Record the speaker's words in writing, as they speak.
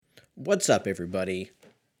What's up, everybody?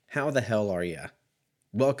 How the hell are ya?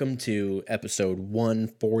 Welcome to episode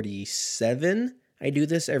 147. I do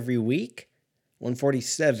this every week.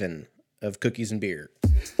 147 of Cookies and Beer.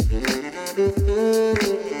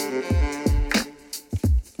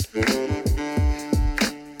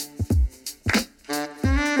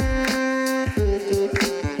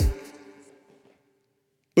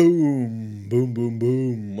 Boom, boom, boom,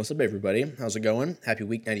 boom. What's up, everybody? How's it going? Happy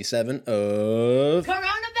week 97 of Coronavirus!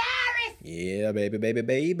 Yeah, baby, baby,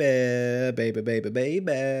 baby, baby, baby,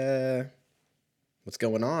 baby. What's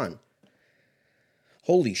going on?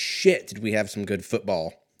 Holy shit, did we have some good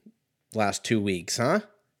football last 2 weeks, huh?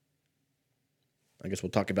 I guess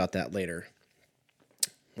we'll talk about that later.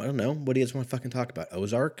 I don't know. What do you guys want to fucking talk about?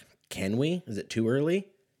 Ozark? Can we? Is it too early?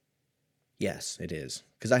 Yes, it is.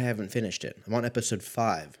 Because I haven't finished it. I'm on episode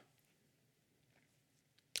 5.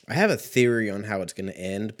 I have a theory on how it's going to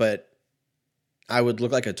end, but I would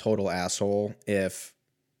look like a total asshole if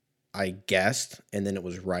I guessed and then it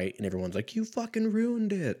was right and everyone's like, you fucking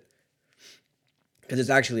ruined it. Because it's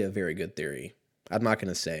actually a very good theory. I'm not going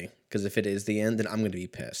to say, because if it is the end, then I'm going to be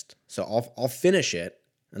pissed. So I'll finish it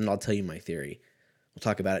and I'll tell you my theory. We'll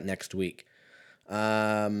talk about it next week.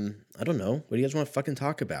 I don't know. What do you guys want to fucking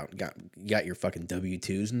talk about? You got your fucking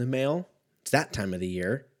W-2s in the mail? It's that time of the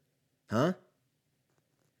year. Huh?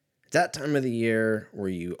 It's that time of the year where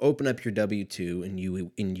you open up your W-2 and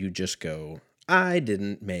you just go, I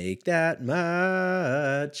didn't make that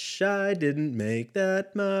much. I didn't make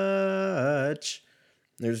that much.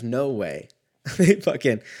 There's no way.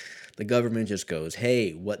 The government just goes,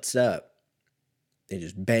 hey, what's up? They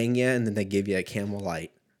just bang you and then they give you a Camel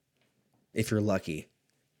Light. If you're lucky.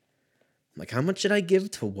 I'm like, how much should I give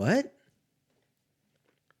to what?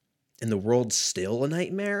 And the world's still a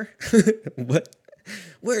nightmare? What?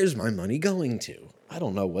 Where's my money going to? I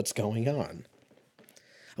don't know what's going on.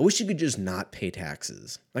 I wish you could just not pay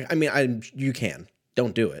taxes. You can.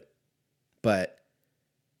 Don't do it. But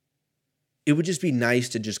it would just be nice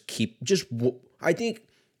to I think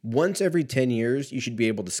once every 10 years, you should be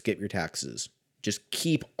able to skip your taxes. Just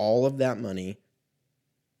keep all of that money.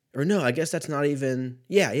 Or no, I guess that's not even...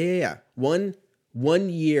 Yeah. One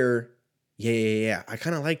year... Yeah. I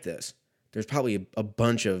kind of like this. There's probably a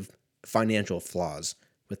bunch of financial flaws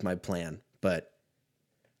with my plan, but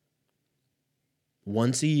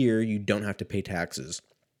once a year, you don't have to pay taxes.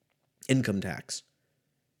 Income tax.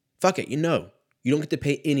 Fuck it, you don't get to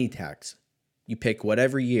pay any tax. You pick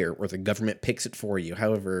whatever year, or the government picks it for you.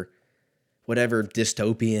 However, whatever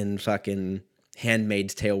dystopian fucking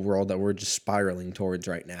Handmaid's Tale world that we're just spiraling towards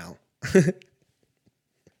right now.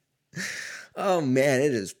 Oh man,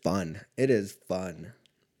 it is fun. It is fun.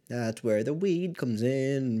 That's where the weed comes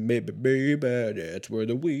in, baby. That's where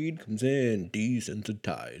the weed comes in.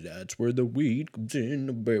 Desensitized. That's where the weed comes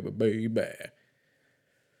in, baby. But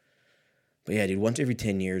yeah, dude, once every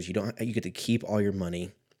 10 years, you get to keep all your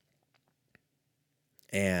money.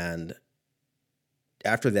 And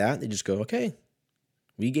after that, they just go, okay,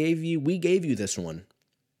 we gave you this one.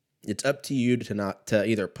 It's up to you to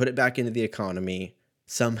either put it back into the economy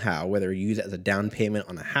somehow, whether you use it as a down payment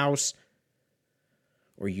on a house,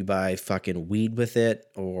 or you buy fucking weed with it,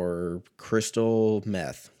 or crystal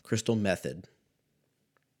method.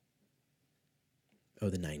 Oh,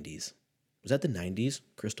 the 90s. Was that the 90s?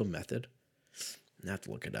 Crystal method? I have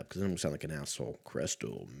to look it up because I'm going to sound like an asshole.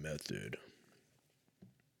 Crystal method.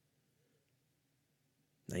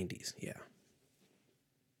 90s, yeah.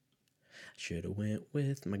 Shoulda went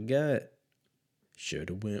with my gut.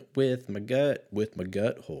 Shoulda went with my gut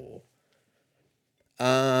hole.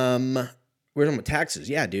 We're talking about taxes.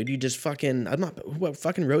 Yeah, dude, you just fucking... What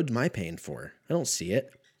fucking roads am I paying for? I don't see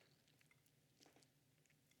it.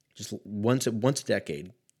 Just once a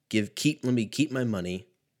decade. Let me keep my money,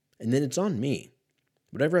 and then it's on me.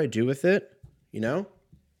 Whatever I do with it,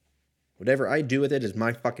 whatever I do with it is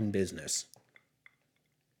my fucking business.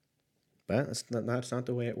 But that's not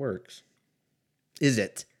the way it works. Is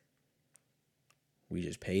it? We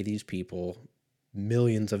just pay these people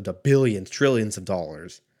billions, trillions of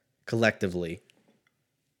dollars collectively.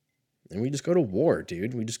 And we just go to war,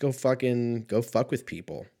 dude. We just go fuck with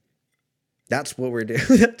people. That's what we're doing.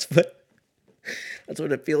 That's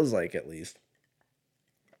what it feels like, at least.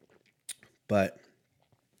 But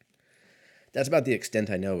that's about the extent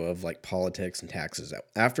I know of, like, politics and taxes.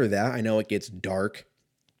 After that, I know it gets dark.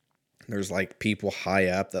 There's, like, people high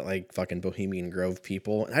up that, like, fucking Bohemian Grove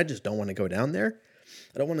people. And I just don't want to go down there.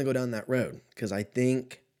 I don't want to go down that road. Because I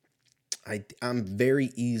think I'm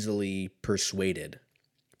very easily persuaded.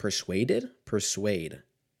 Persuade?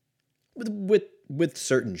 With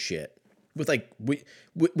certain shit. with like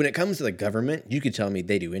when it comes to the government, you could tell me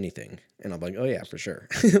they do anything, and I'm like, oh yeah, for sure.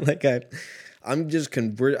 Like I'm just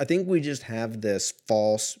I think we just have this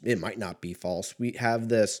false. It might not be false. We have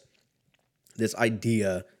this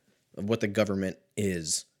idea of what the government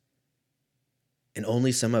is, and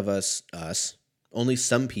only some of only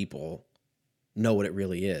some people know what it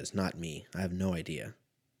really is. Not me. I have no idea.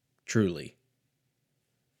 Truly,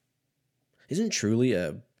 isn't Truly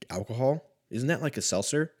a alcohol? Isn't that like a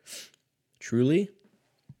seltzer? Truly?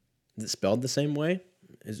 Is it spelled the same way?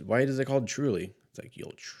 Why is it called Truly? It's like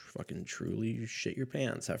you'll fucking truly shit your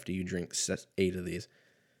pants after you drink 8 of these.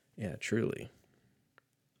 Yeah, Truly.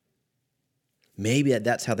 Maybe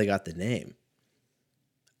that's how they got the name.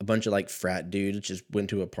 A bunch of like frat dudes just went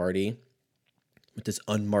to a party with this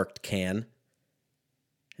unmarked can.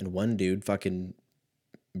 And one dude, fucking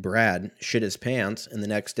Brad, shit his pants. And the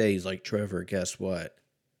next day he's like, Trevor, guess what?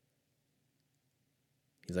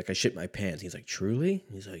 He's like, I shit my pants. He's like, Truly?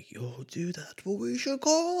 He's like, yo, dude, that's what we should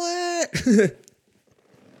call it.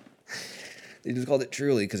 They just called it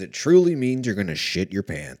Truly because it truly means you're going to shit your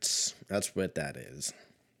pants. That's what that is.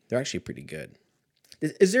 They're actually pretty good.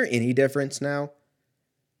 Is there any difference now?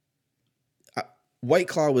 White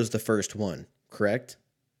Claw was the first one, correct?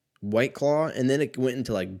 White Claw, and then it went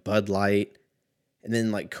into like Bud Light, and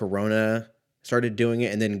then like Corona started doing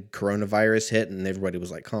it, and then coronavirus hit, and everybody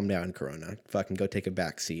was like, calm down, Corona. Fucking go take a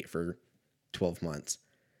back seat for 12 months.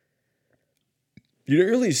 You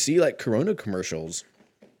didn't really see like Corona commercials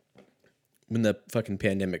when the fucking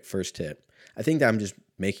pandemic first hit. I think that I'm just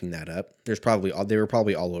making that up. They were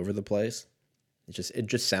probably all over the place. It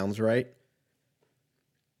just sounds right.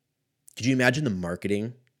 Could you imagine the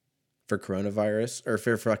marketing for coronavirus or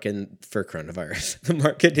for coronavirus? The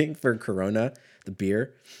marketing for Corona, the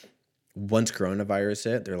beer. Once coronavirus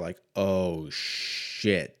hit, they're like, oh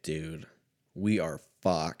shit, dude. We are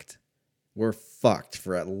fucked. We're fucked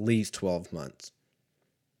for at least 12 months.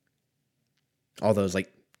 All those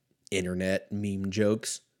like internet meme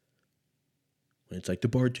jokes. When it's like the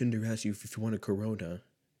bartender asks you if you want a Corona.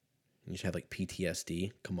 You just have like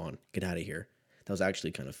PTSD. Come on, get out of here. That was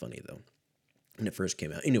actually kind of funny though when it first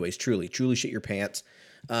came out. Anyways, Truly shit your pants.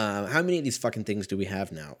 How many of these fucking things do we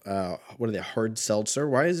have now? What are they? Hard seltzer?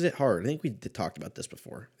 Why is it hard? I think we talked about this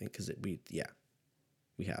before. I think because we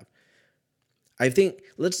have. I think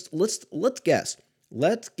let's guess.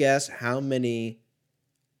 Let's guess how many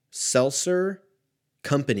seltzer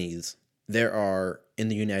companies there are in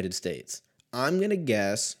the United States. I'm gonna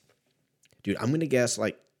guess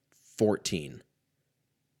like 14.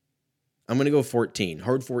 I'm going to go 14.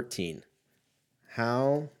 Hard 14.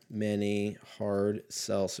 How many hard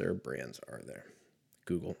seltzer brands are there?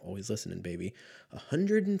 Google, always listening, baby.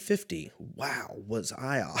 150. Wow, was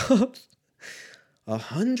I off?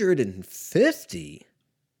 150?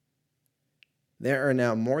 There are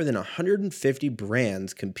now more than 150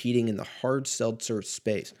 brands competing in the hard seltzer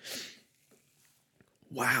space.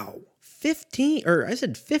 Wow. 15, or I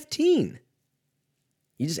said 15.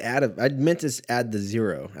 You just I meant to add the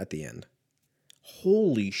 0 at the end.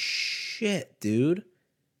 Holy shit, dude.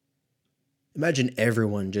 Imagine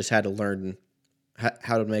everyone just had to learn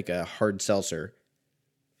how to make a hard seltzer.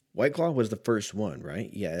 White Claw was the first one,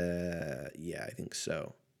 right? Yeah, I think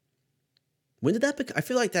so. When did that I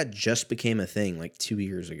feel like that just became a thing like 2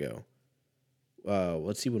 years ago.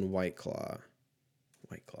 Let's see when White Claw.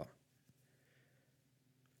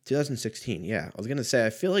 2016, yeah. I was going to say, I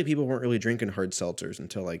feel like people weren't really drinking hard seltzers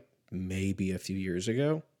until like maybe a few years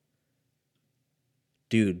ago.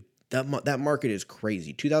 Dude, that market is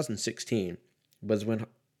crazy. 2016 was when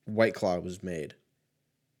White Claw was made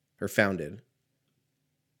or founded.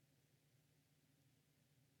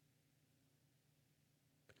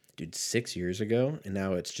 Dude, 6 years ago, and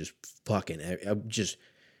now it's just fucking,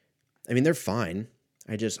 I mean, they're fine.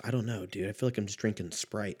 I don't know, dude. I feel like I'm just drinking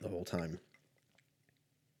Sprite the whole time.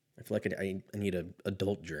 I feel like I need an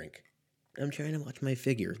adult drink. I'm trying to watch my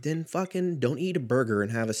figure. Then fucking don't eat a burger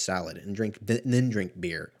and have a salad and then drink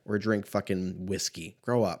beer or drink fucking whiskey.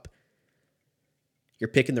 Grow up. You're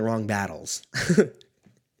picking the wrong battles.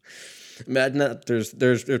 Imagine that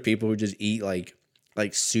there's people who just eat like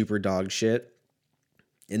super dog shit,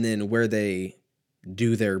 and then where they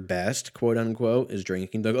do their best, quote unquote, is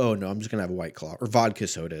drinking. Like, oh no, I'm just gonna have a White Claw or vodka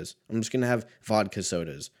sodas. I'm just gonna have vodka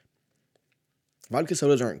sodas. Vodka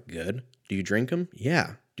sodas aren't good. Do you drink them?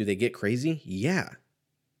 Yeah. Do they get crazy? Yeah.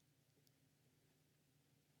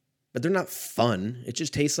 But they're not fun. It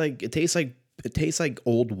just tastes like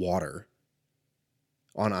old water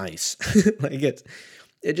on ice. Like it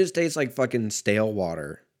just tastes like fucking stale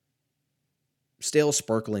water. Stale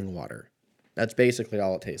sparkling water. That's basically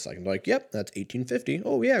all it tastes like. I'm like, yep, that's 1850.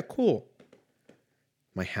 Oh yeah, cool.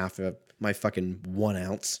 my half of my fucking 1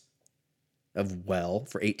 ounce of well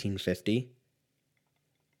for $18.50.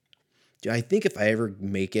 Dude, I think if I ever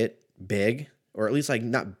make it big, or at least like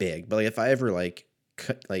not big, but like if I ever like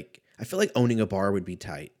cut, like I feel like owning a bar would be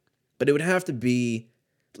tight, but it would have to be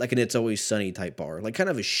like an It's Always Sunny type bar, like kind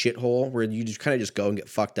of a shithole where you just kind of just go and get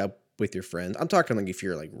fucked up with your friends. I'm talking like if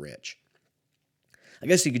you're like rich. I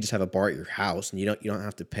guess you could just have a bar at your house and you don't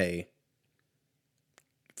have to pay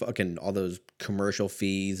fucking all those commercial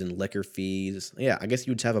fees and liquor fees. Yeah, I guess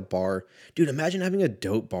you would have a bar. Dude, imagine having a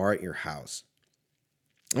dope bar at your house.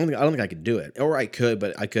 I don't think I could do it. Or I could,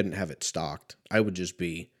 but I couldn't have it stocked. I would just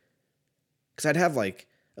be, because I'd have like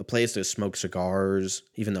a place to smoke cigars,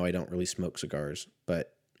 even though I don't really smoke cigars,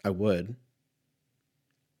 but I would.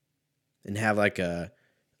 And have like like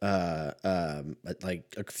a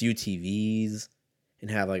few TVs, and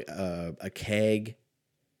have like a keg,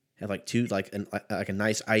 have like two like a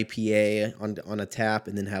nice IPA on a tap,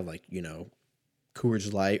 and then have like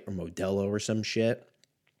Coors Light or Modelo or some shit.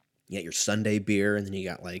 You got your Sunday beer, and then you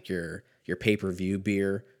got like your pay-per-view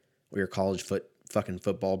beer or your college fucking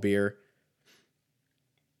football beer.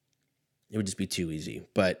 It would just be too easy.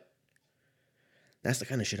 But that's the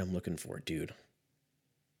kind of shit I'm looking for, dude.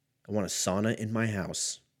 I want a sauna in my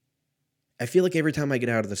house. I feel like every time I get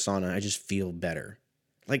out of the sauna, I just feel better.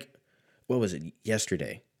 Like, what was it?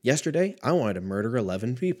 Yesterday. Yesterday, I wanted to murder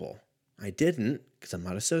 11 people. I didn't, because I'm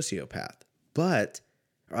not a sociopath. But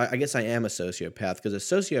I guess I am a sociopath, because a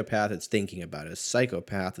sociopath is thinking about it. A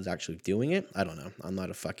psychopath is actually doing it. I don't know. I'm not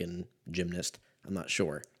a fucking gymnast. I'm not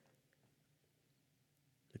sure.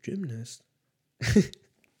 A gymnast.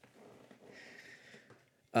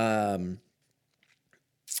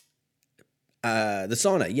 The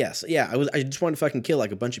sauna, yes. Yeah, I just wanted to fucking kill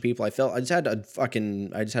like a bunch of people. I just had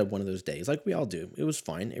one of those days, like we all do. It was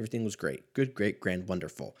fine. Everything was great. Good, great, grand,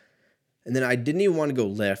 wonderful. And then I didn't even want to go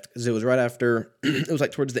lift because it was right after, it was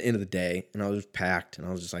like towards the end of the day, and I was packed, and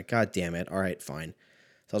I was just like, God damn it. All right, fine.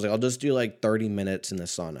 So I was like, I'll just do like 30 minutes in the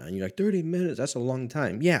sauna. And you're like, 30 minutes? That's a long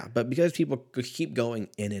time. Yeah, but because people keep going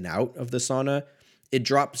in and out of the sauna, it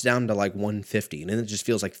drops down to like 150, and then it just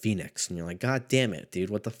feels like Phoenix. And you're like, God damn it,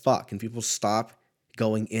 dude, what the fuck? Can people stop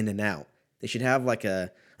going in and out? They should have like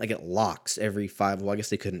it locks every 5. Well, I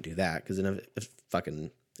guess they couldn't do that, because then if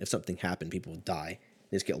something happened, people would die.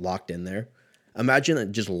 They just get locked in there. Imagine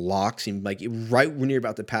it just locks, and like right when you're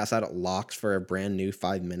about to pass out, it locks for a brand new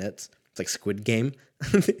 5 minutes. It's like Squid Game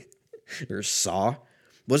or Saw.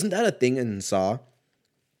 Wasn't that a thing in Saw? It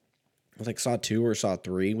was like Saw 2 or Saw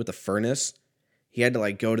 3 with the furnace. He had to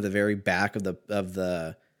like go to the very back of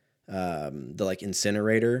the like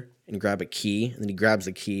incinerator and grab a key, and then he grabs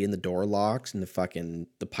the key and the door locks, and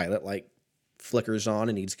the pilot like flickers on,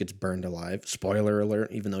 and he just gets burned alive. Spoiler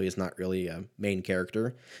alert, even though he's not really a main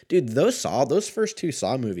character. Dude, those first 2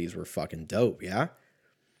 Saw movies were fucking dope, yeah?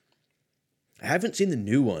 I haven't seen the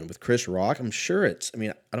new one with Chris Rock. I'm sure I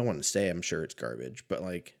don't want to say I'm sure it's garbage, but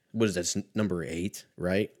like, what is this, number 8,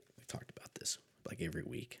 right? We've talked about this like every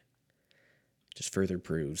week. Just further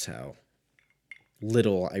proves how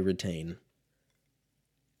little I retain.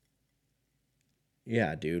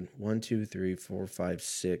 Yeah, dude. 1, 2, 3, 4, 5,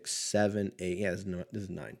 6, 7, 8. Yeah, this is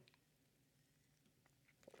 9.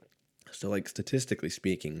 So, like, statistically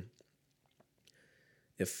speaking,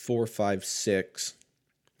 if 4, 5, 6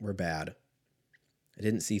 were bad, I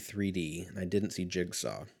didn't see 3D, and I didn't see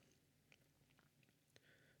Jigsaw.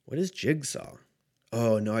 What is Jigsaw?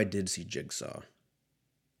 Oh, no, I did see Jigsaw.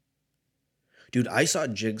 Dude, I saw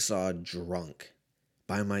Jigsaw drunk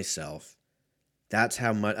by myself. That's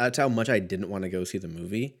how much I didn't want to go see the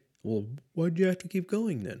movie. Well, why'd you have to keep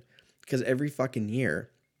going then? Because every fucking year,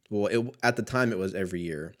 at the time it was every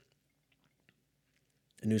year,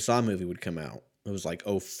 a new Saw movie would come out. It was like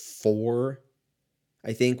 04,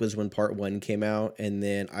 I think, was when part 1 came out, and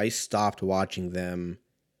then I stopped watching them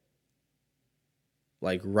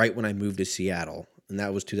like right when I moved to Seattle, and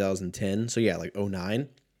that was 2010. So yeah, like 09.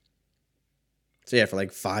 So yeah, for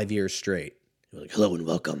like 5 years straight. Like, hello and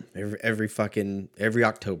welcome. Every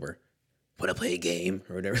October. Want to play a game?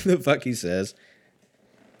 Or whatever the fuck he says.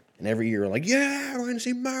 And every year we're like, yeah, we're going to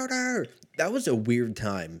see murder. That was a weird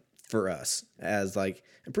time for us. As like,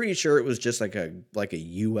 I'm pretty sure it was just like a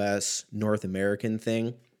US North American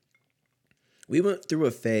thing. We went through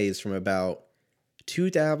a phase from about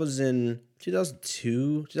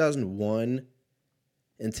 2002, 2001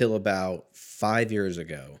 until about 5 years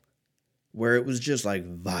ago, where it was just like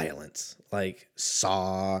violence, like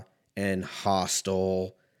Saw and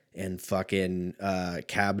Hostel and fucking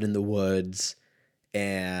Cabin in the Woods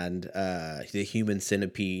and The Human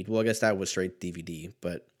Centipede. Well, I guess that was straight DVD,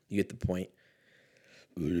 but you get the point.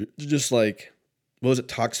 Just like What was it?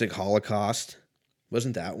 Toxic Holocaust?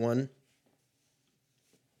 Wasn't that one?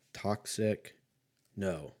 Toxic?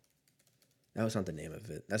 No. That was not the name of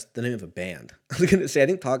it. That's the name of a band. I was going to say, I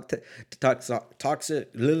think Toxic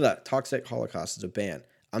Holocaust is a band.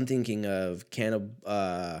 I'm thinking of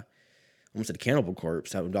almost said Cannibal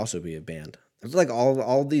Corpse. That would also be a band. It's like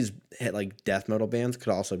all these like death metal bands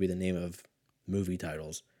could also be the name of movie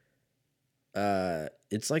titles.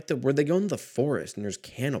 It's like where they go in the forest and there's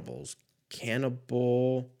cannibals.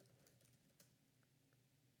 Cannibal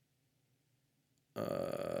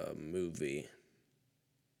movie.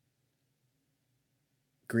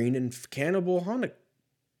 Cannibal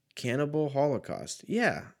Holocaust.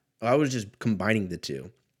 Yeah. I was just combining the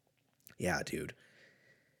two. Yeah, dude.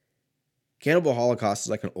 Cannibal Holocaust is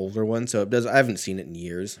like an older one, so I haven't seen it in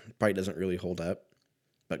years. It probably doesn't really hold up.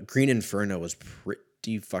 But Green Inferno was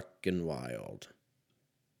pretty fucking wild.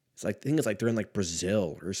 I think it's like they're in like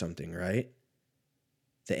Brazil or something, right?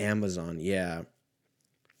 The Amazon, yeah.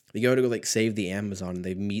 They go to like save the Amazon and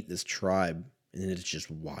they meet this tribe and it's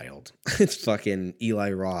just wild. It's fucking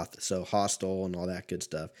Eli Roth, so Hostel and all that good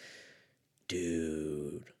stuff.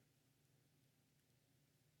 Dude.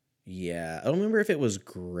 Yeah, I don't remember if it was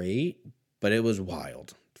great, but it was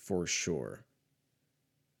wild for sure.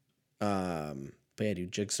 But yeah,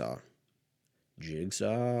 dude, Jigsaw.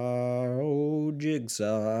 Oh,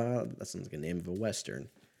 Jigsaw. That sounds like a name of a Western.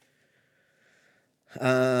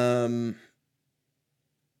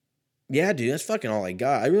 Yeah, dude, that's fucking all I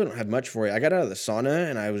got. I really don't have much for you. I got out of the sauna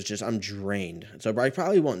and I'm drained. So I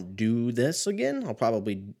probably won't do this again. I'll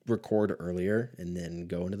probably record earlier and then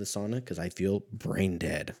go into the sauna because I feel brain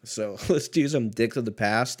dead. So let's do some Dicks of the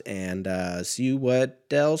Past and see what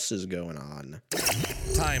else is going on.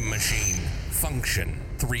 Time machine function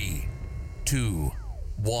 3, 2,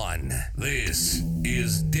 1. This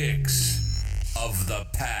is Dicks of the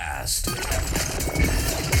Past.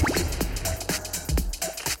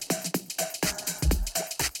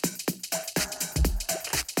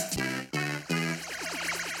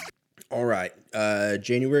 All right,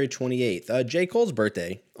 January 28th, J. Cole's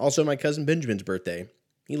birthday. Also my cousin Benjamin's birthday.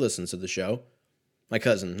 He listens to the show. My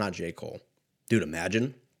cousin, not J. Cole. Dude,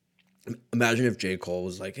 imagine if J. Cole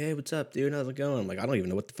was like, hey, what's up, dude? How's it going? I'm like, I don't even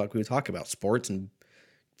know what the fuck we would talk about. Sports and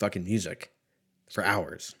fucking music for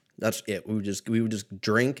hours. That's it. We would just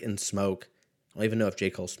drink and smoke. I don't even know if J.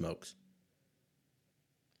 Cole smokes.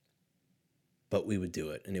 But we would do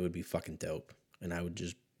it, and it would be fucking dope. And I would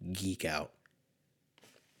just geek out.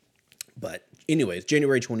 But anyways,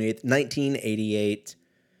 January 28th, 1988.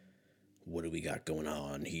 What do we got going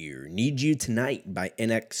on here? Need You Tonight by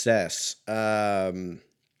NXS.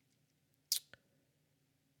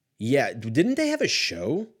 Yeah, didn't they have a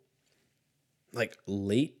show? Like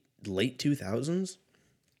late 2000s?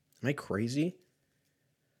 Am I crazy?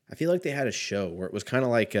 I feel like they had a show where it was kind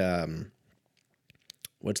of like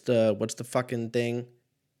what's the fucking thing?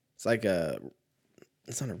 It's not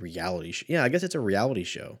a reality show. Yeah, I guess it's a reality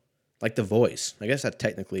show. Like The Voice. I guess that's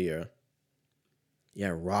technically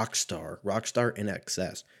Rockstar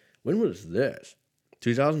NXS. When was this?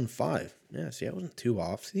 2005. Yeah, see, I wasn't too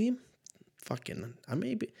off. See? Fucking, I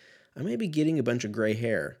may be getting a bunch of gray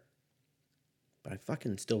hair. But I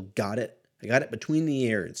fucking still got it. I got it between the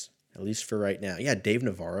ears. At least for right now. Yeah, Dave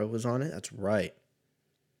Navarro was on it. That's right.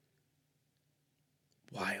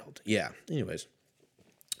 Wild. Yeah. Anyways.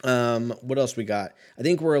 What else we got? I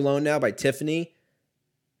Think We're Alone Now by Tiffany.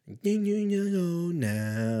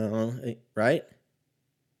 Now, right?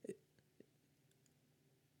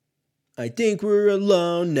 I think we're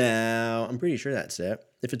alone now. I'm pretty sure that's it.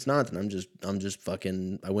 If it's not, then I'm just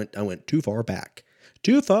fucking. I went too far back.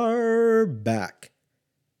 Too far back.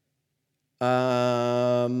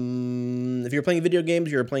 If you're playing video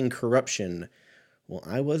games, you're playing Corruption. Well,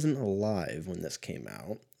 I wasn't alive when this came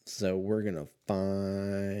out, so we're gonna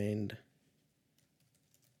find.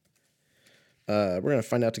 We're gonna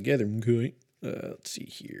find out together. Okay. Let's see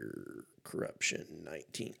here. Corruption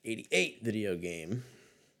 1988 video game.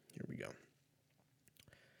 Here we go.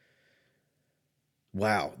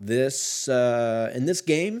 Wow, this in this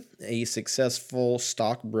game, a successful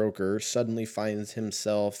stockbroker suddenly finds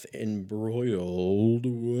himself embroiled.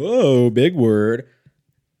 Whoa, big word.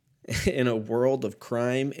 In a world of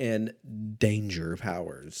crime and danger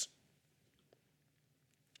powers.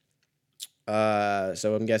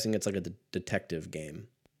 So I'm guessing it's like a detective game.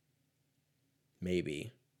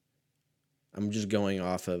 Maybe. I'm just going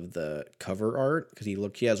off of the cover art because he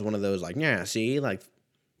has one of those like, yeah, see, like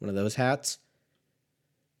one of those hats.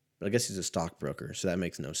 But I guess he's a stockbroker, so that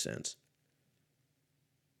makes no sense.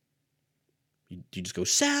 You just go,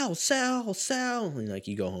 sell, sell, sell. And like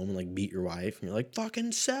you go home and like beat your wife. And you're like,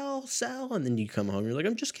 fucking sell, sell. And then you come home and you're like,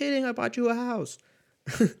 I'm just kidding. I bought you a house.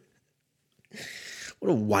 What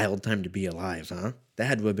a wild time to be alive, huh? That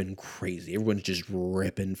had to have been crazy. Everyone's just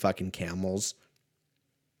ripping fucking camels.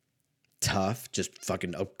 Tough. Just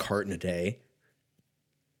fucking a carton a day.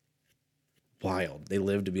 Wild. They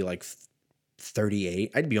lived to be like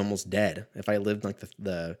 38. I'd be almost dead. If I lived like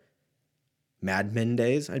the Mad Men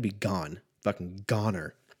days, I'd be gone. Fucking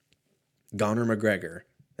goner. Goner McGregor.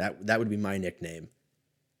 That would be my nickname.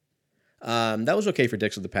 That was okay for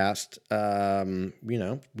Dicks of the Past.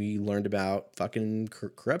 We learned about fucking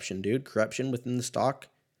corruption, dude. Corruption within the stock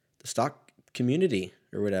community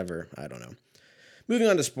or whatever. I don't know. Moving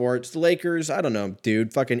on to sports. The Lakers, I don't know,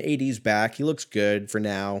 dude. Fucking AD's back. He looks good for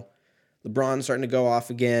now. LeBron's starting to go off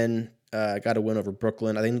again. Got a win over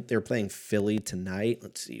Brooklyn. I think they're playing Philly tonight.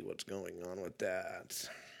 Let's see what's going on with that.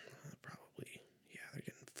 Probably, yeah, they're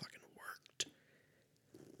getting fucking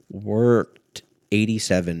worked.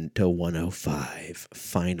 87-105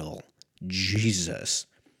 final. Jesus.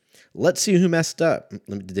 Let's see who messed up.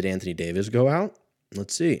 Did Anthony Davis go out?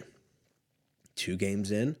 Let's see. 2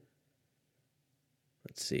 games in.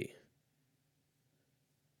 Let's see.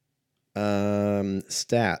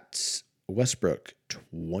 Stats. Westbrook,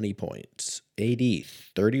 20 points. AD,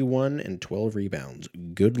 31 and 12 rebounds.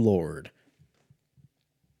 Good Lord.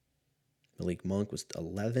 Malik Monk was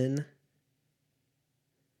 11.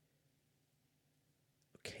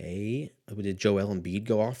 Okay. Did Joel Embiid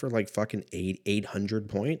go off for like fucking 800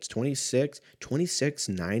 points? 26,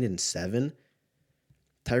 9 and 7.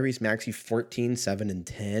 Tyrese Maxey, 14, 7 and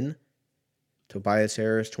 10. Tobias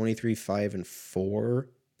Harris, 23, 5 and 4.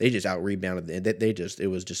 They just out-rebounded.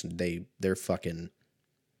 They're fucking...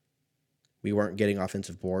 We weren't getting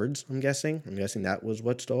offensive boards, I'm guessing. I'm guessing that was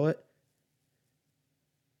what stole it.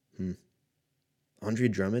 Andre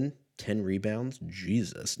Drummond, 10 rebounds.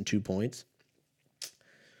 Jesus, and 2 points.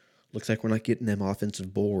 Looks like we're not getting them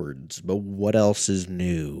offensive boards. But what else is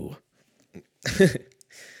new?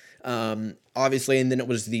 Obviously, and then it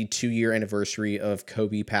was the 2-year anniversary of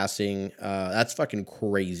Kobe passing. That's fucking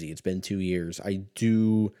crazy. It's been 2 years. I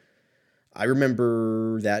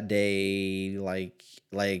remember that day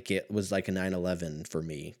like it was like a 9/11 for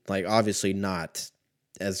me. Like, obviously not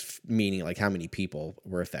as meaning like how many people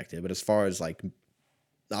were affected, but as far as like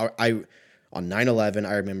I on 9/11,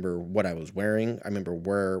 I remember what I was wearing. I remember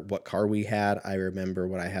what car we had. I remember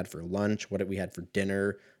what I had for lunch, what we had for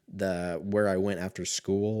dinner, where I went after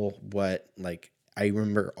school, I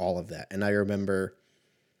remember all of that. And I remember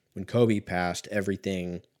when Kobe passed,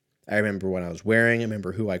 everything. I remember what I was wearing. I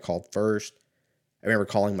remember who I called first. I remember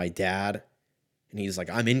calling my dad, and he's like,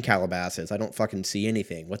 I'm in Calabasas. I don't fucking see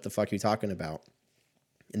anything. What the fuck are you talking about?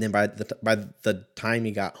 And then by the time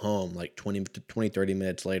he got home, like 20, 30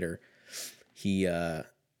 minutes later, it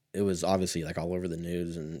was obviously like all over the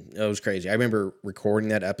news, and it was crazy. I remember recording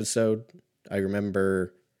that episode. I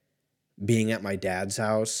remember being at my dad's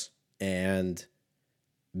house and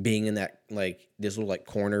being in that like this little like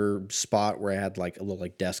corner spot where I had like a little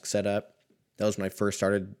like desk set up. That was when I first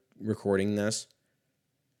started recording this.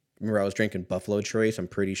 Remember, I was drinking Buffalo Trace, I'm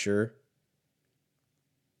pretty sure.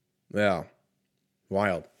 Yeah.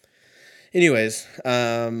 Wild. Anyways,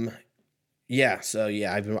 I've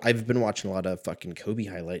been watching a lot of fucking Kobe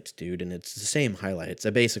highlights, dude, and it's the same highlights.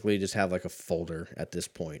 I basically just have like a folder at this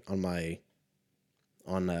point on my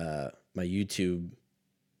YouTube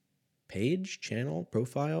page, channel,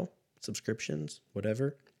 profile, subscriptions,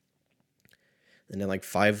 whatever. And then like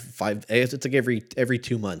five, I guess it's like every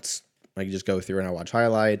 2 months, I just go through and I watch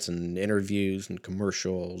highlights and interviews and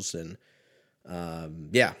commercials and I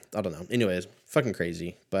don't know. Anyways, fucking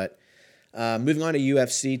crazy. But moving on to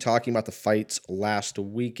UFC, talking about the fights last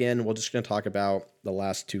weekend. We're just going to talk about the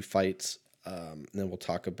last 2 fights. And then we'll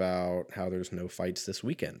talk about how there's no fights this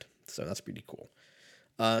weekend. So that's pretty cool.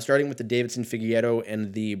 Starting with the Davidson Figueiredo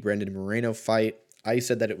and the Brandon Moreno fight. I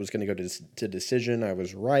said that it was going to go to decision. I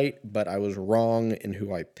was right, but I was wrong in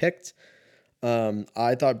who I picked.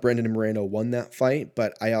 I thought Brandon Moreno won that fight,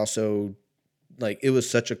 but I also, it was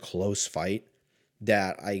such a close fight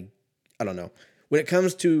that I don't know. When it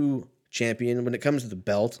comes to champion, when it comes to the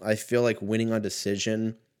belt, I feel like winning on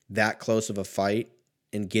decision that close of a fight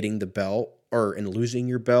and getting the belt and losing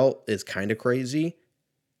your belt is kind of crazy.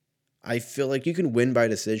 I feel like you can win by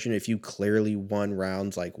decision if you clearly won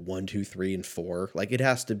rounds like 1, 2, 3, and 4. Like, it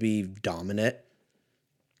has to be dominant.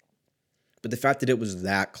 But the fact that it was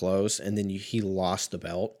that close and then he lost the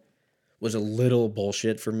belt was a little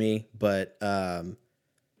bullshit for me. But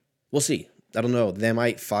we'll see. I don't know. They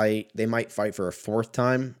might fight for a 4th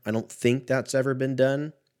time. I don't think that's ever been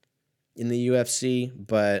done. in the UFC,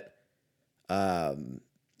 but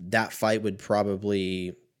that fight would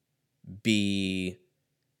probably be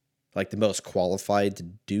like the most qualified to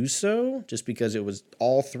do so, just because it was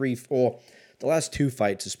all three. Well, the last two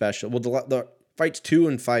fights, especially. Well, the fights 2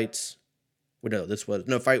 and fights. Well,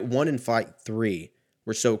 no, fight 1 and fight 3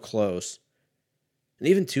 were so close, and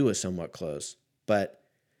even 2 was somewhat close. But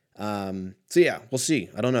so yeah, we'll see.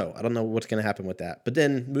 I don't know what's gonna happen with that. But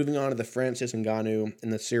then moving on to the Francis Ngannou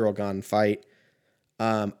and the Cyril Gane fight.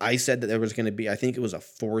 I said that there was going to be, I think it was a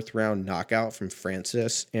 4th round knockout from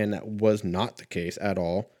Francis, and that was not the case at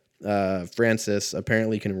all. Francis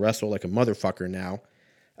apparently can wrestle like a motherfucker now,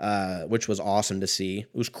 which was awesome to see.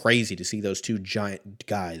 It was crazy to see those two giant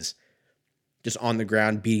guys just on the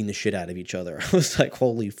ground beating the shit out of each other. I was like,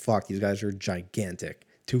 holy fuck, these guys are gigantic.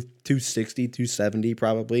 260, 270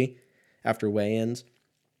 probably after weigh-ins,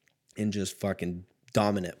 and just fucking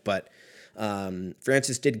dominant. But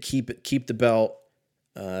Francis did keep the belt.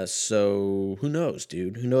 So who knows,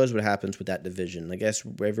 dude? Who knows what happens with that division? I guess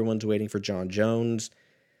everyone's waiting for John Jones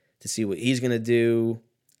to see what he's going to do.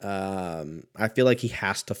 I feel like he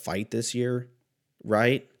has to fight this year,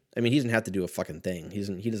 right? I mean, he doesn't have to do a fucking thing.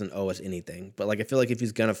 He doesn't owe us anything. But like, I feel like if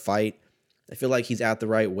he's going to fight, I feel like he's at the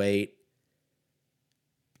right weight.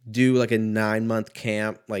 Do like a 9-month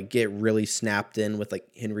camp, like get really snapped in with like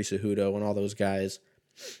Henry Cejudo and all those guys.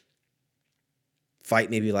 Fight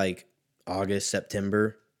maybe like August,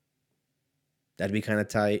 September. That'd be kind of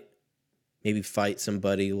tight. Maybe fight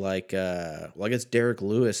somebody like I guess Derek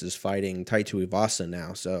Lewis is fighting Taito Ivasa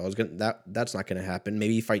now, so that's not gonna happen.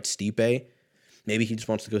 Maybe he fights Stipe. Maybe he just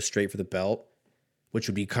wants to go straight for the belt, which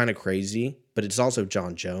would be kind of crazy. But it's also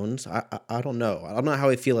John Jones. I don't know. I don't know how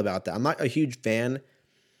I feel about that. I'm not a huge fan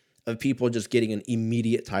of people just getting an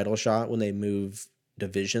immediate title shot when they move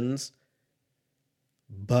divisions,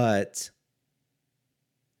 but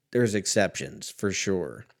there's exceptions for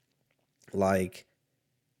sure. Like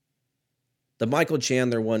the Michael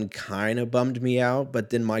Chandler one kind of bummed me out,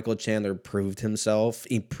 but then Michael Chandler proved himself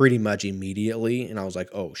pretty much immediately, and I was like,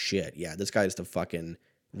 oh shit, yeah, this guy's the fucking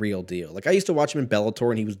real deal. Like I used to watch him in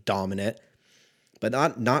Bellator and he was dominant, but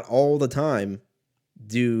not all the time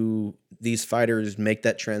do these fighters make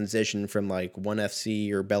that transition from like ONE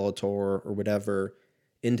FC or Bellator or whatever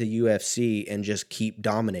into UFC and just keep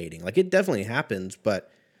dominating. Like it definitely happens, but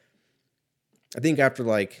I think after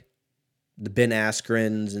like the Ben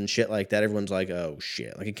Askrens and shit like that, everyone's like, oh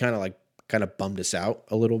shit. Like it kind of bummed us out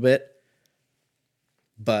a little bit.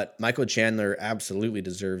 But Michael Chandler absolutely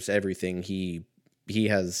deserves everything he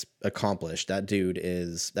has accomplished. That dude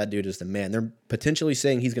is the man. They're potentially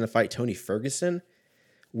saying he's going to fight Tony Ferguson,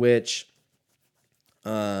 which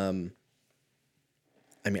I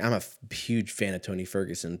mean, I'm a huge fan of Tony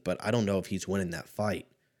Ferguson, but I don't know if he's winning that fight.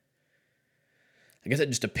 I guess it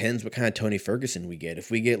just depends what kind of Tony Ferguson we get.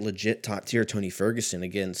 If we get legit top tier Tony Ferguson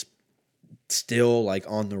against still like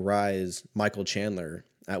on the rise Michael Chandler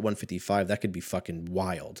at 155, that could be fucking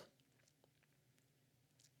wild.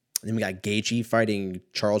 And then we got Gaethje fighting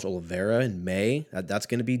Charles Oliveira in May. That's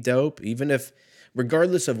going to be dope. Even if,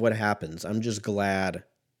 regardless of what happens, I'm just glad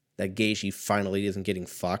that Gaethje finally isn't getting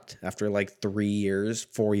fucked after like 4 years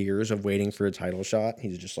of waiting for a title shot.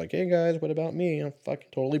 He's just like, hey guys, what about me? I'll fucking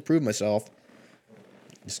totally prove myself.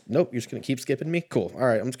 Nope, you're just going to keep skipping me? Cool. All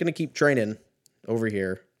right, I'm just going to keep training over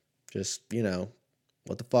here. Just,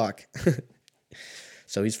 what the fuck?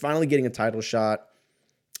 So he's finally getting a title shot.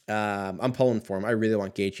 I'm pulling for him. I really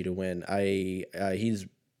want Gaethje to win. He's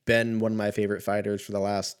been one of my favorite fighters for the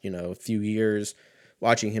last, few years.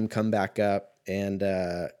 Watching him come back up, and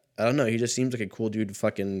I don't know, he just seems like a cool dude to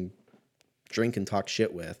fucking drink and talk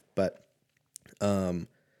shit with. But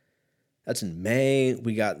that's in May.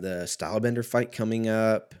 We got the Stylebender fight coming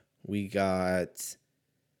up. We got,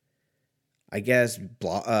 I guess, Jan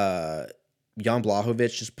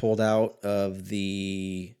Blachowicz just pulled out of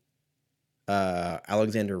the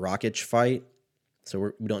Alexander Rakic fight.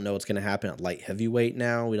 So we don't know what's going to happen at light heavyweight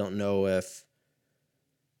now. We don't know if...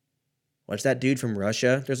 What's that dude from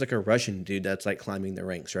Russia? There's like a Russian dude that's like climbing the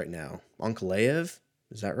ranks right now. Ankalaev?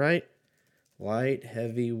 Is that right? Light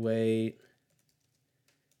heavyweight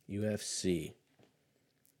UFC.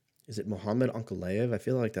 Is it Muhammad Ankalaev? I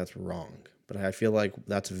feel like that's wrong. But I feel like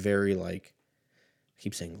that's very like... I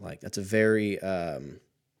keep saying like. That's a very... let's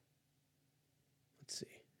see.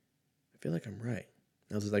 I feel like I'm right.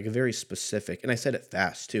 That was like a very specific... And I said it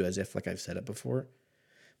fast too, as if like I've said it before.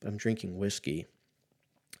 But I'm drinking whiskey.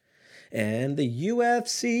 And the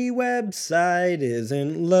UFC website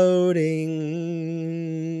isn't loading.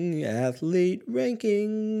 Athlete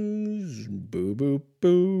rankings. Boo, boo,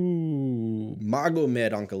 boo.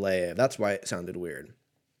 Magomed Ankalaev. That's why it sounded weird.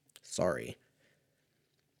 Sorry.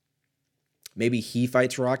 Maybe he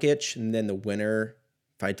fights Rakic, and then the winner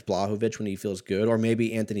fights Blachowicz when he feels good. Or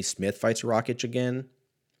maybe Anthony Smith fights Rakic again.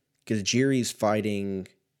 Because Jiri's fighting...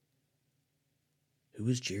 Who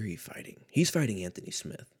is Jiri fighting? He's fighting Anthony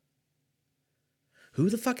Smith. Who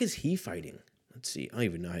the fuck is he fighting? Let's see. I don't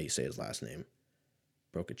even know how you say his last name.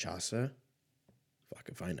 Brokachasa? Fuck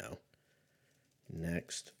if I know.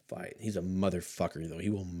 Next fight. He's a motherfucker, though. He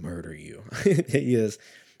will murder you. He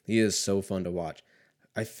is so fun to watch.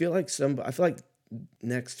 I feel like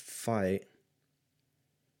next fight.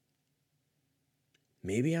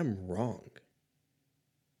 Maybe I'm wrong.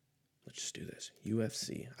 Let's just do this.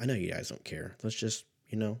 UFC. I know you guys don't care. Let's just,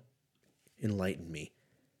 enlighten me.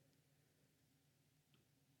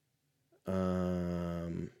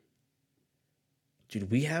 Dude,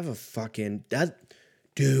 we have a fucking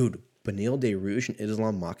dude. Beneil Dariush and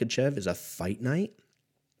Islam Makhachev is a fight night.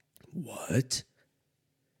 What?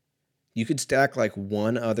 You could stack like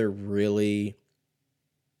one other really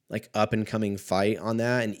like up and coming fight on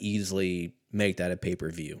that and easily make that a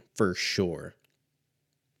pay-per-view for sure.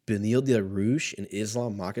 Beneil Dariush and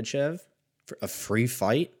Islam Makhachev for a free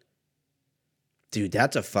fight? Dude,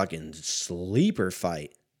 that's a fucking sleeper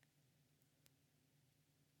fight.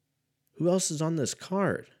 Who else is on this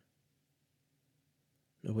card?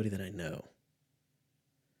 Nobody that I know.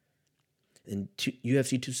 In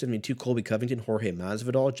UFC 272, Colby Covington, Jorge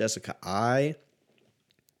Masvidal, Jessica Ai.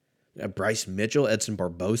 We got Bryce Mitchell, Edson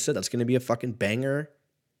Barbosa. That's going to be a fucking banger.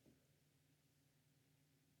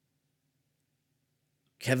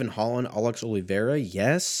 Kevin Holland, Alex Oliveira.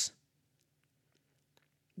 Yes.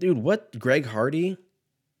 Dude, what? Greg Hardy?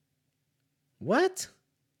 What?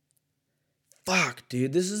 Fuck,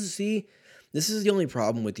 dude. This is the only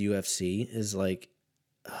problem with UFC is like,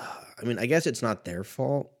 I guess it's not their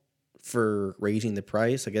fault for raising the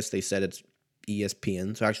price. I guess they said it's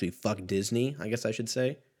ESPN, so actually fuck Disney, I guess I should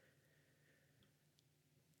say.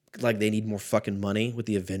 Like they need more fucking money with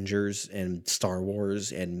the Avengers and Star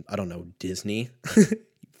Wars and, I don't know, Disney.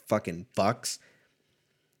 Fucking fucks.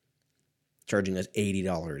 Charging us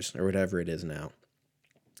 $80 or whatever it is now.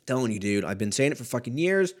 Telling you, dude, I've been saying it for fucking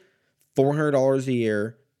years. $400 a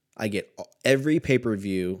year. I get every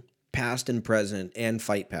pay-per-view, past and present, and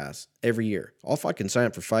Fight Pass every year. I'll fucking sign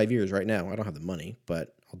up for 5 years right now. I don't have the money,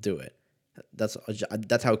 but I'll do it. That's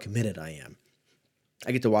how committed I am.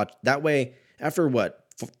 I get to watch that way. After what,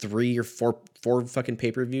 3 or 4 fucking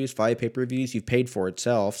pay-per-views, 5 pay-per-views, you've paid for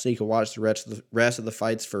itself, so you can watch the rest of the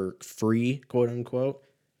fights for free, quote unquote.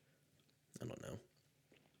 I don't know.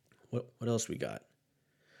 What else we got?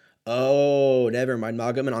 Oh, never mind.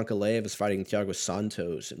 Magomed Ankalaev is fighting Thiago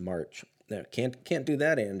Santos in March. No, can't do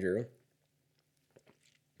that, Andrew.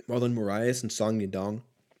 Marlon Moraes and Song Yadong.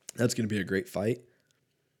 That's going to be a great fight.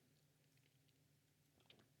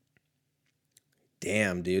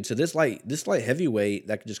 Damn, dude. So this light heavyweight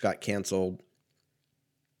that just got canceled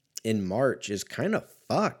in March is kind of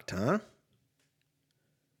fucked, huh?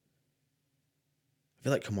 I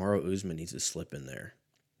feel like Kamaru Usman needs to slip in there.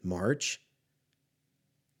 March?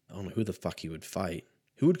 I don't know who the fuck he would fight.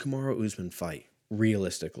 Who would Kamaru Usman fight,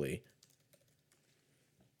 realistically?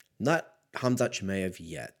 Not Khamzat Chimaev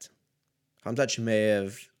yet. Khamzat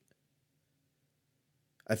Chimaev,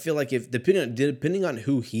 I feel like if depending on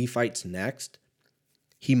who he fights next,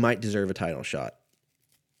 he might deserve a title shot.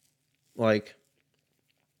 Like,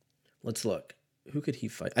 let's look. Who could he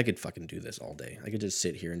fight? I could fucking do this all day. I could just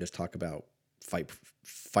sit here and just talk about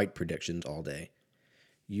fight predictions all day.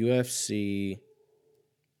 UFC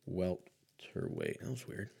welterweight. That was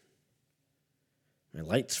weird. My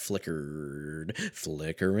lights flickered.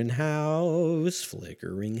 Flickering house.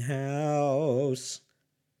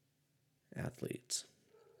 Athletes.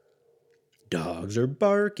 Dogs are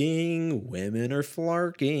barking. Women are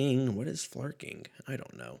flarking. What is flarking? I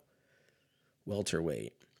don't know.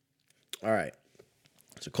 Welterweight. All right.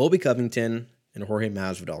 So Colby Covington and Jorge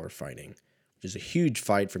Masvidal are fighting, which is a huge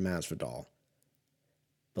fight for Masvidal.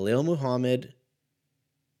 Belal Muhammad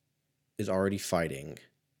is already fighting.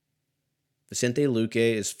 Vicente Luque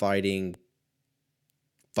is fighting.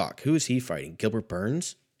 Fuck, who is he fighting? Gilbert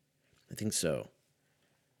Burns? I think so.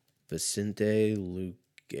 Vicente Luque.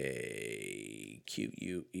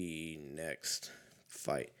 QUE next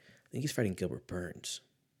fight. I think he's fighting Gilbert Burns.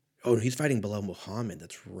 Oh, he's fighting Belal Muhammad.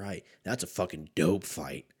 That's right. That's a fucking dope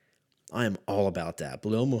fight. I am all about that.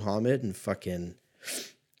 Belal Muhammad and fucking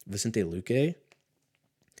Vicente Luque.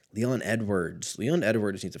 Leon Edwards. Leon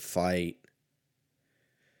Edwards needs to fight.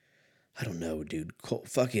 I don't know, dude.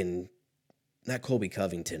 Fucking that Colby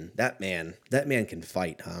Covington. That man can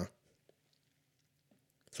fight, huh?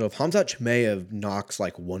 So if Khamzat Chimaev knocks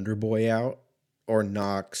like Wonder Boy out or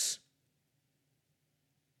knocks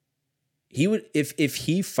He would if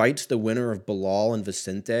he fights the winner of Bilal and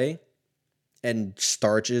Vicente and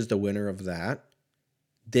starches the winner of that,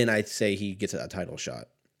 then I'd say he gets a title shot.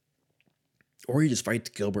 Or he just fights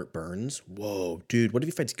Gilbert Burns. Whoa, dude, what if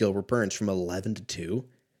he fights Gilbert Burns from 11-2?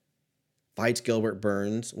 Fights Gilbert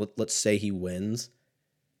Burns. Let's say he wins.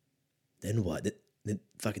 Then what? Then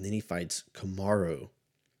he fights Kamaru.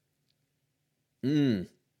 I'm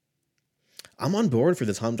on board for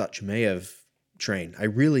this Khamzat Chimaev train. I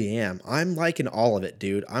really am. I'm liking all of it,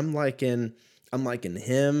 dude. I'm liking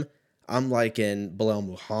him. I'm liking Bilal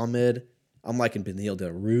Muhammad. I'm liking Beneil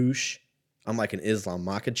Dariush. I'm liking Islam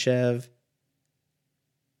Makhachev.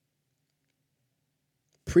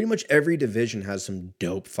 Pretty much every division has some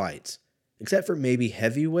dope fights, except for maybe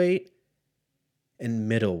heavyweight and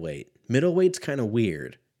middleweight. Middleweight's kind of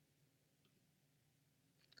weird.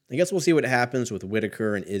 I guess we'll see what happens with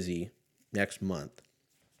Whitaker and Izzy next month.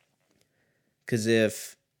 Because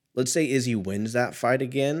if, let's say Izzy wins that fight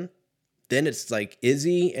again, then it's like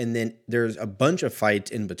Izzy, and then there's a bunch of fights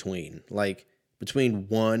in between. Like between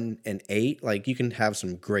 1 and 8, like you can have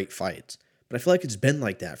some great fights. But I feel like it's been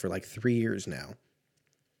like that for like 3 years now.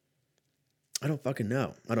 I don't fucking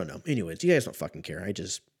know. I don't know. Anyways, you guys don't fucking care. I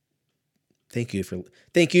just thank you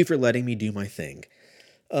for letting me do my thing.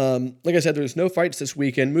 Like I said, there's no fights this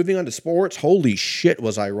weekend. Moving on to sports. Holy shit,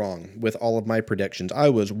 was I wrong with all of my predictions. I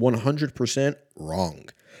was 100% wrong.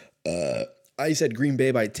 I said Green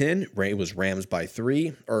Bay by 10. It was Rams by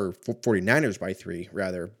 3, or 49ers by 3,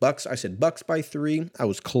 rather. I said Bucks by 3. I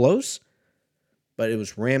was close, but it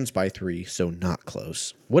was Rams by 3, so not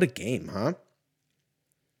close. What a game, huh?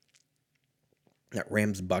 That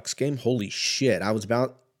Rams-Bucks game, holy shit.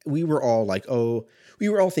 We were all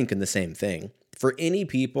thinking the same thing. For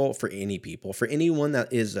anyone that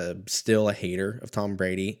is still a hater of Tom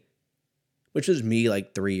Brady, which was me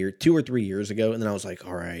like 2 or 3 years ago, and then I was like,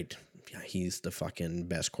 all right, yeah, he's the fucking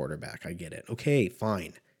best quarterback. I get it. Okay,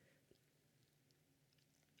 fine.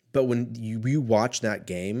 But when you watched that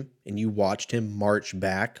game and you watched him march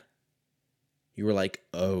back, you were like,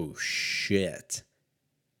 oh shit.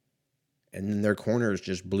 And then their corners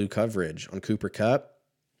just blew coverage on Cooper Kupp.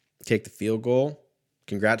 Take the field goal.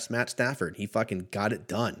 Congrats, Matt Stafford. He fucking got it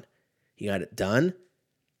done. He got it done.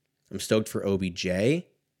 I'm stoked for OBJ. I'm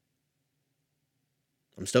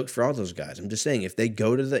stoked for all those guys. I'm just saying, if they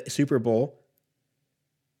go to the Super Bowl,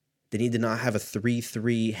 they need to not have a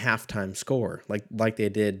 3-3 halftime score like they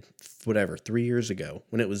did, 3 years ago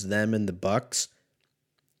when it was them and the Bucks.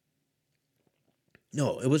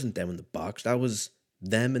 No, it wasn't them and the Bucks. That was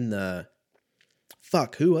them and the...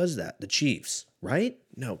 Fuck, who was that? The Chiefs, right?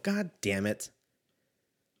 No, god damn it.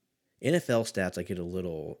 NFL stats, I get a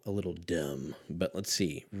little dumb. But let's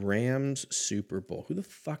see. Rams Super Bowl. Who the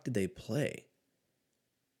fuck did they play?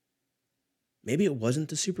 Maybe it wasn't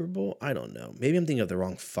the Super Bowl? I don't know. Maybe I'm thinking of the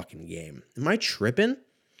wrong fucking game. Am I tripping?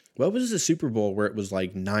 What was the Super Bowl where it was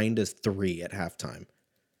like 9-3 at halftime?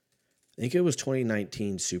 I think it was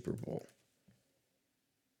 2019 Super Bowl.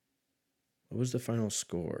 What was the final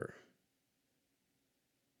score?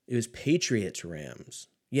 It was Patriots Rams.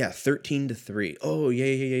 Yeah, 13-3. Oh,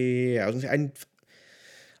 yeah. I was gonna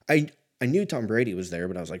say, I knew Tom Brady was there,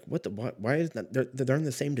 but I was like, what? Why is that? They're in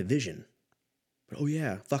the same division. But oh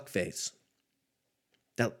yeah, fuckface.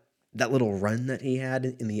 That little run that he had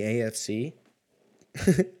in the AFC.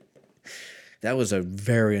 That was a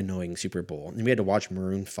very annoying Super Bowl. And we had to watch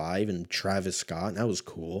Maroon 5 and Travis Scott, and that was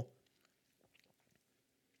cool.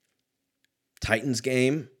 Titans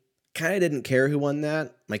game. Kind of didn't care who won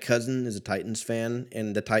that. My cousin is a Titans fan,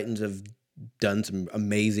 and the Titans have done some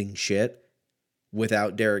amazing shit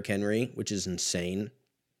without Derrick Henry, which is insane.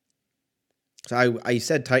 So I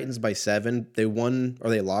said Titans by 7. They won, or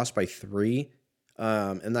they lost by 3.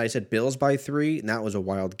 And then I said Bills by 3, and that was a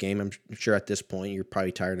wild game. I'm sure at this point you're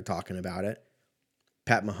probably tired of talking about it.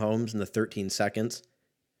 Pat Mahomes in the 13 seconds.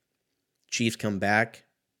 Chiefs come back,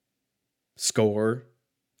 score,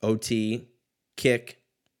 OT, kick,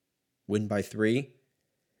 win by 3.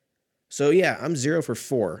 So yeah, I'm 0 for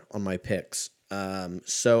 4 on my picks.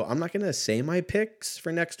 So I'm not gonna say my picks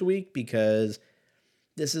for next week because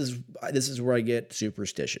this is where I get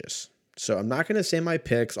superstitious. So I'm not gonna say my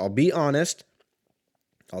picks. I'll be honest.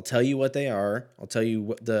 I'll tell you what they are. I'll tell you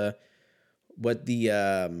what the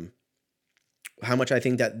how much I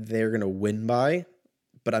think that they're gonna win by,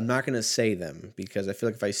 but I'm not gonna say them because I feel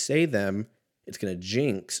like if I say them, it's gonna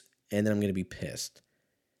jinx, and then I'm gonna be pissed.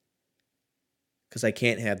 Because I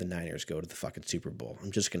can't have the Niners go to the fucking Super Bowl.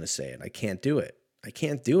 I'm just going to say it. I can't do it. I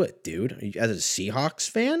can't do it, dude. As a Seahawks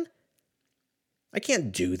fan, I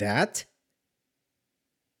can't do that.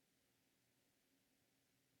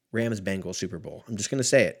 Rams Bengals Super Bowl. I'm just going to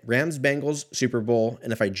say it. Rams Bengals Super Bowl.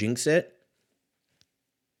 And if I jinx it,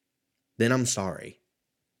 then I'm sorry.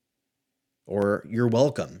 Or you're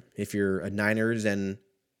welcome if you're a Niners and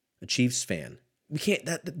a Chiefs fan. We can't,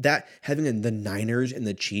 that having the Niners and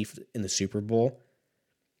the Chiefs in the Super Bowl,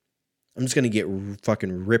 I'm just going to get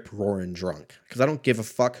fucking rip-roaring drunk. Because I don't give a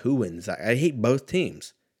fuck who wins. I hate both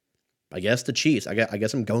teams. I guess the Chiefs. I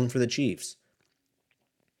guess I'm going for the Chiefs.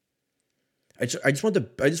 I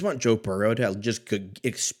just want Joe Burrow to just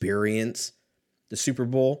experience the Super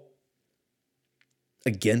Bowl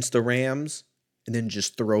against the Rams and then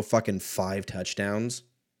just throw fucking 5 touchdowns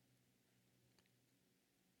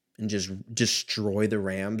and just destroy the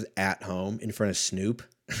Rams at home in front of Snoop.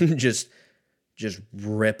 just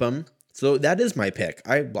rip them. So that is my pick.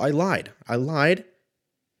 I lied. I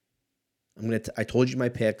told you my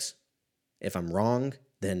picks. If I'm wrong,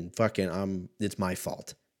 then fucking it's my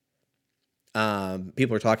fault.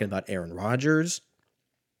 People are talking about Aaron Rodgers.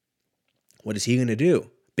 What is he going to do?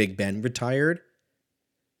 Big Ben retired.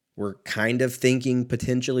 We're kind of thinking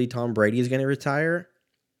potentially Tom Brady is going to retire.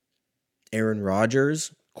 Aaron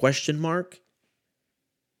Rodgers, ? He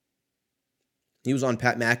was on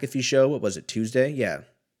Pat McAfee show. What was it, Tuesday? Yeah.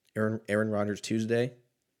 Aaron Rodgers Tuesday.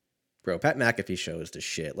 Bro, Pat McAfee show is the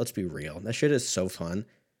shit. Let's be real. That shit is so fun.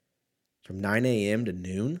 From 9 a.m. to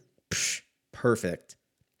noon. Psh, perfect.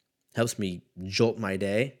 Helps me jolt my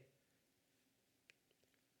day.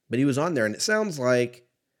 But he was on there, and it sounds like,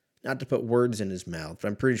 not to put words in his mouth, but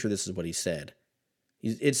I'm pretty sure this is what he said.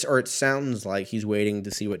 It sounds like he's waiting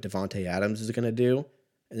to see what Davante Adams is going to do.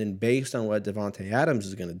 And then based on what Davante Adams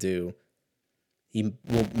is going to do, he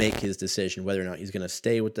will make his decision whether or not he's going to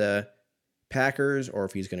stay with the Packers or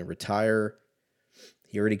if he's going to retire.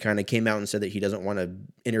 He already kind of came out and said that he doesn't want to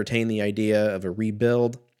entertain the idea of a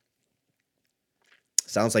rebuild.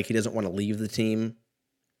 Sounds like he doesn't want to leave the team.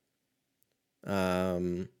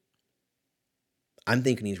 I'm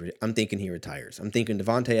thinking he retires. I'm thinking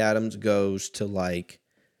Davante Adams goes to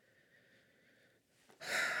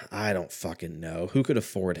I don't fucking know. Who could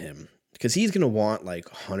afford him? Because he's going to want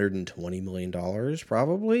 $120 million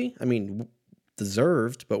probably. I mean,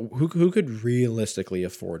 deserved, but who could realistically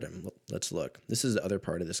afford him? Let's look. This is the other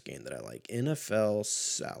part of this game that I like. NFL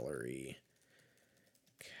salary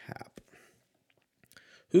cap.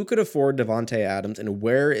 Who could afford Davante Adams, and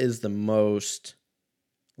where is the most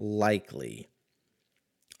likely?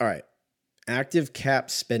 All right. Active cap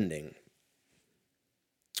spending.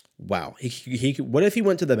 Wow. What if he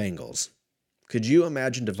went to the Bengals? Could you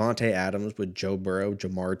imagine Davante Adams with Joe Burrow,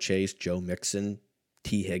 Jamar Chase, Joe Mixon,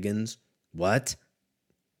 T. Higgins? What?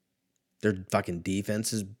 Their fucking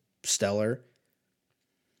defense is stellar.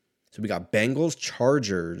 So we got Bengals,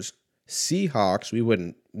 Chargers, Seahawks.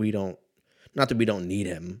 Not that we don't need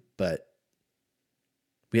him, but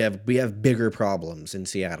we have bigger problems in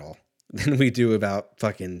Seattle than we do about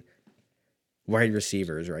fucking wide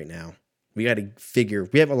receivers right now. We have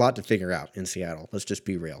a lot to figure out in Seattle. Let's just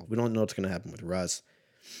be real. We don't know what's going to happen with Russ.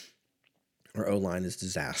 Our O-line is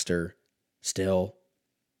disaster. Still.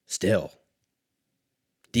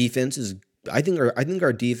 Defense is, I think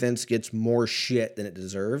our defense gets more shit than it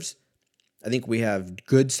deserves. I think we have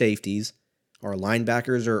good safeties. Our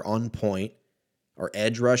linebackers are on point. Our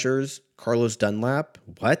edge rushers, Carlos Dunlap,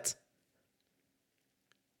 what?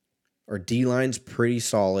 Our D-line's pretty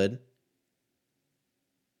solid.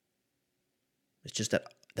 It's just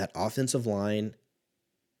that offensive line.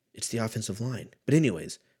 It's the offensive line. But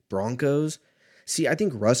anyways, Broncos. See, I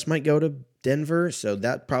think Russ might go to Denver, so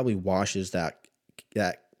that probably washes that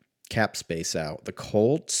cap space out. The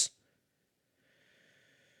Colts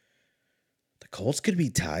could be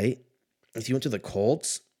tight. If you went to the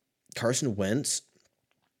Colts, Carson Wentz,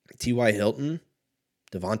 T.Y. Hilton,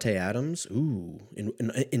 Davante Adams, ooh,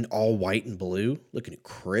 in all white and blue, looking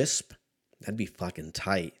crisp. That'd be fucking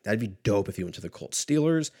tight. That'd be dope if he went to the Colts.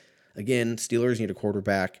 Steelers need a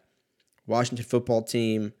quarterback. Washington football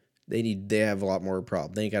team, they have a lot more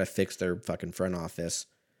problems. They got to fix their fucking front office.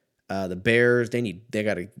 The Bears, they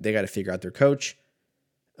got to figure out their coach.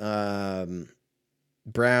 Browns,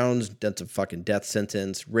 that's a fucking death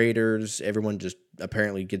sentence. Raiders, everyone just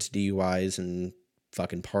apparently gets DUIs and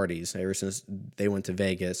fucking parties ever since they went to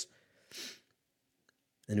Vegas.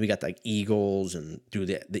 And we got Eagles and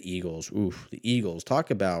the Eagles. Oof, the Eagles. Talk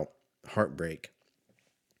about heartbreak.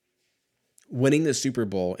 Winning the Super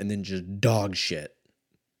Bowl and then just dog shit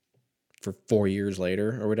for 4 years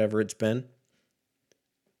later or whatever it's been.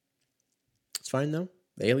 It's fine though.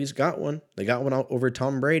 They at least got one. They got one over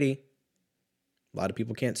Tom Brady. A lot of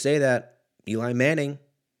people can't say that. Eli Manning.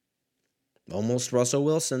 Almost Russell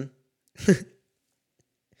Wilson.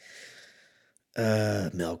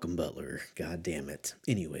 Malcolm Butler. God damn it.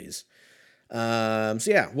 Anyways. So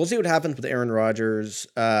yeah, we'll see what happens with Aaron Rodgers.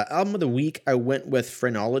 Album of the week, I went with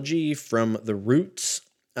Phrenology from The Roots.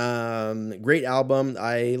 Great album.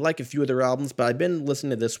 I like a few of their albums, but I've been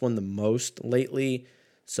listening to this one the most lately,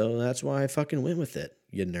 so that's why I fucking went with it,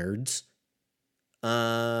 you nerds.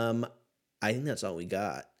 I think that's all we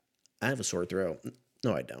got. I have a sore throat.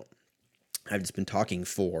 No, I don't. I've just been talking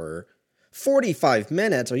for 45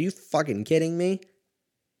 minutes. Are you fucking kidding me?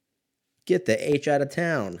 Get the H out of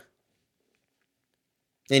town.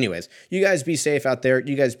 Anyways, you guys be safe out there.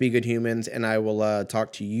 You guys be good humans, and I will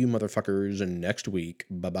talk to you motherfuckers next week.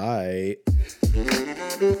 Bye-bye.